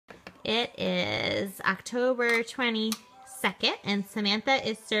It is October 22nd, and Samantha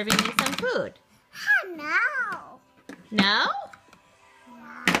is serving me some food. No. No?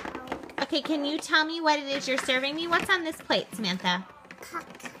 No. Okay, can you tell me what it is you're serving me? What's on this plate, Samantha?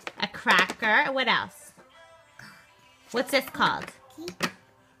 A cracker. What else? What's this called?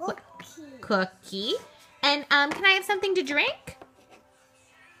 Cookie. And can I have something to drink?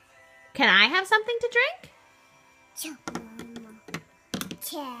 Can I have something to drink?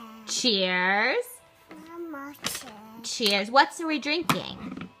 Cheers. Cheers. What are we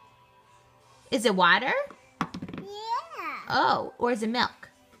drinking? Is it water? Yeah. Oh, or is it milk?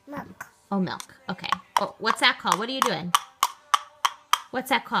 Milk. Oh, milk. Okay. Oh, what's that called? What are you doing? What's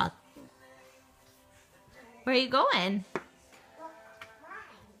that called? Where are you going?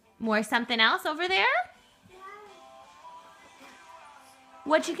 More something else over there?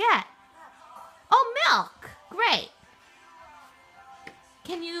 What'd you get? Oh, milk. Great.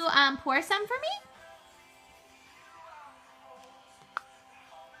 Can you pour some for me?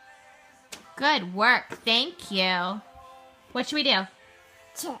 Good work. Thank you. What should we do?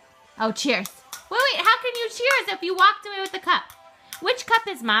 Cheers. Oh, cheers. Wait. How can you cheers if you walked away with the cup? Which cup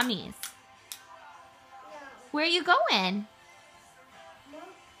is Mommy's? Where are you going?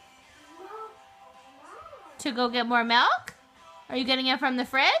 To go get more milk? Are you getting it from the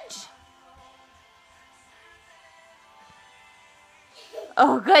fridge?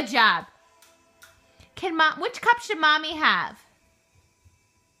 Oh, good job. Which cup should Mommy have?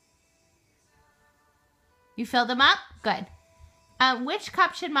 You filled them up? Good. Which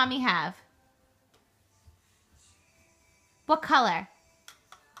cup should Mommy have? What color?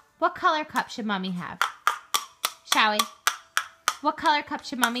 What color cup should Mommy have? Shall we? What color cup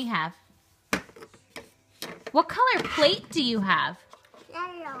should Mommy have? What color plate do you have?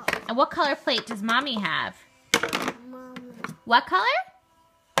 Yellow. And what color plate does Mommy have? Mommy. What color?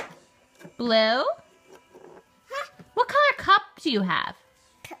 Blue? What color cup do you have?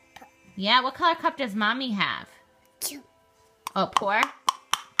 Yeah, what color cup does Mommy have? Oh, pour?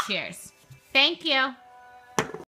 Cheers. Thank you.